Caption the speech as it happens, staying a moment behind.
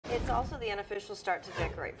also the unofficial start to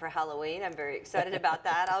decorate for Halloween. I'm very excited about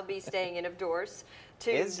that. I'll be staying indoors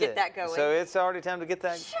to get that going. So it's already time to get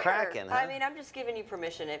that cracking, huh? I mean, I'm just giving you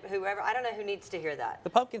permission. Whoever, I don't know who needs to hear that. The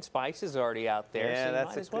pumpkin spice is already out there, yeah, so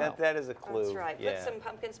that's as well. that is a clue. That's right. Yeah. Put some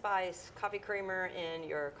pumpkin spice coffee creamer in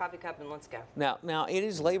your coffee cup and let's go. Now it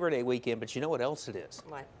is Labor Day weekend, but you know what else it is?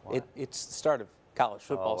 What? It's the start of college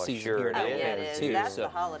football season sure here in Oh, yeah, Alabama, it is. too. That's the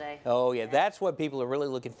holiday. Oh, yeah, that's what people are really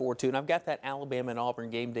looking forward to. And I've got that Alabama and Auburn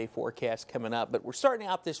game day forecast coming up. But we're starting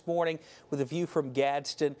out this morning with a view from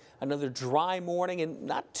Gadsden. Another dry morning and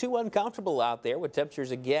not too uncomfortable out there with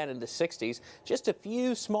temperatures again in the 60s. Just a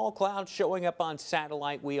few small clouds showing up on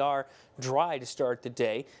satellite. We are dry to start the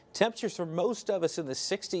day. Temperatures for most of us in the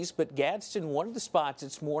 60s, but Gadsden, one of the spots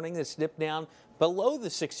this morning that's dipped down below the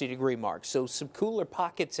 60-degree mark. So some cooler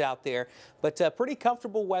pockets out there, but pretty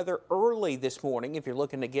comfortable weather early this morning if you're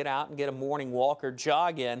looking to get out and get a morning walk or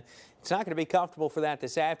jog in. It's not going to be comfortable for that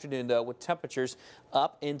this afternoon, though, with temperatures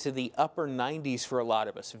up into the upper 90s for a lot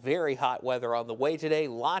of us. Very hot weather on the way today.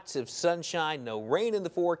 Lots of sunshine, no rain in the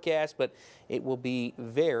forecast, but it will be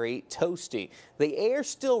very toasty. The air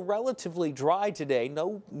still relatively dry today.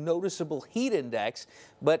 No noticeable heat index,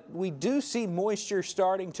 but we do see moisture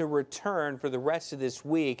starting to return for the rest of this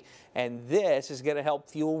week, and this is going to help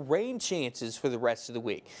fuel rain chances for the rest of the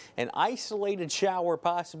week. An isolated shower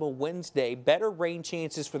possible Wednesday, better rain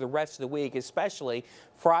chances for the rest of the week, especially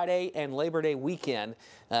Friday and Labor Day weekend.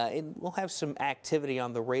 And we'll have some activity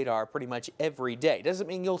on the radar pretty much every day. Doesn't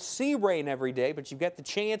mean you'll see rain every day, but you've got the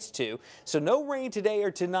chance to. So no rain today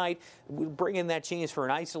or tonight. We'll bring in that chance for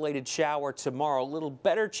an isolated shower tomorrow. A little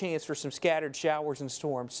better chance for some scattered showers and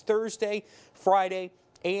storms Thursday, Friday,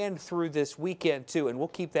 and through this weekend, too. And we'll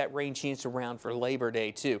keep that rain chance around for Labor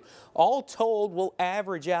Day, too. All told, we'll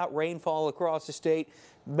average out rainfall across the state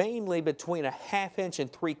mainly between a ½ inch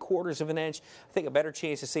and 3/4 of an inch. I think a better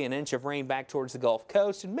chance to see an inch of rain back towards the Gulf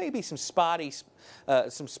Coast and maybe some spotty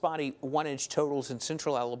 1-inch totals in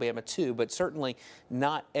central Alabama, too, but certainly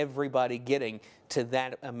not everybody getting to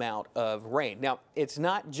that amount of rain. Now, it's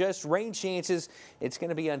not just rain chances. It's going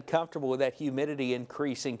to be uncomfortable with that humidity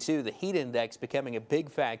increasing, too. The heat index becoming a big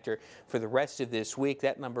factor for the rest of this week.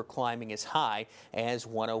 That number climbing as high as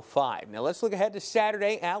 105. Now, let's look ahead to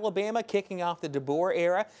Saturday. Alabama kicking off the DeBoer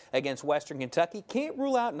era against Western Kentucky. Can't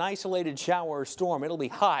rule out an isolated shower or storm. It'll be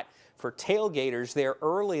hot for tailgaters there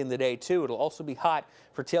early in the day, too. It'll also be hot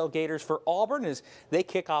for tailgaters for Auburn as they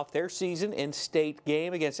kick off their season in-state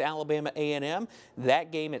game against Alabama A&M.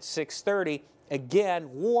 That game at 6:30. Again,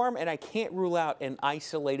 warm, and I can't rule out an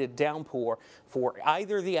isolated downpour for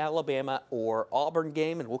either the Alabama or Auburn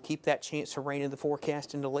game, and we'll keep that chance for rain in the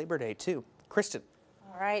forecast into Labor Day, too. Kristen.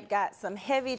 All right, got some heavy